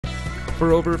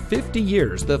For over 50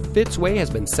 years, the Fitzway has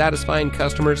been satisfying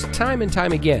customers time and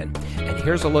time again. And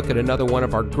here's a look at another one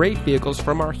of our great vehicles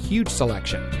from our huge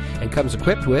selection, and comes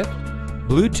equipped with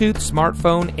Bluetooth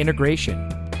smartphone integration,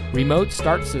 remote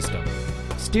start system,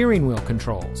 steering wheel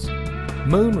controls,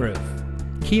 moonroof,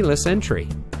 keyless entry,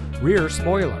 rear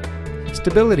spoiler,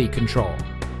 stability control,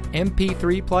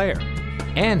 MP3 player,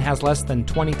 and has less than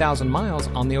 20,000 miles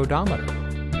on the odometer.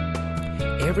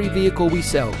 Every vehicle we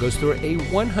sell goes through a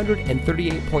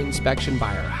 138-point inspection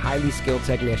by our highly skilled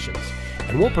technicians,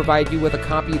 and we'll provide you with a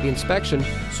copy of the inspection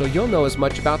so you'll know as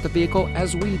much about the vehicle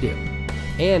as we do.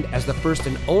 And as the first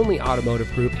and only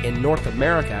automotive group in North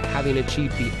America having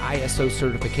achieved the ISO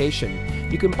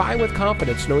certification, you can buy with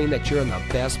confidence knowing that you're in the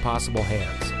best possible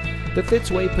hands. The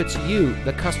Fitzway puts you,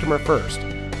 the customer, first.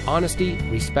 Honesty,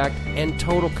 respect, and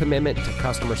total commitment to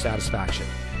customer satisfaction.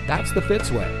 That's the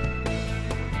Fitzway.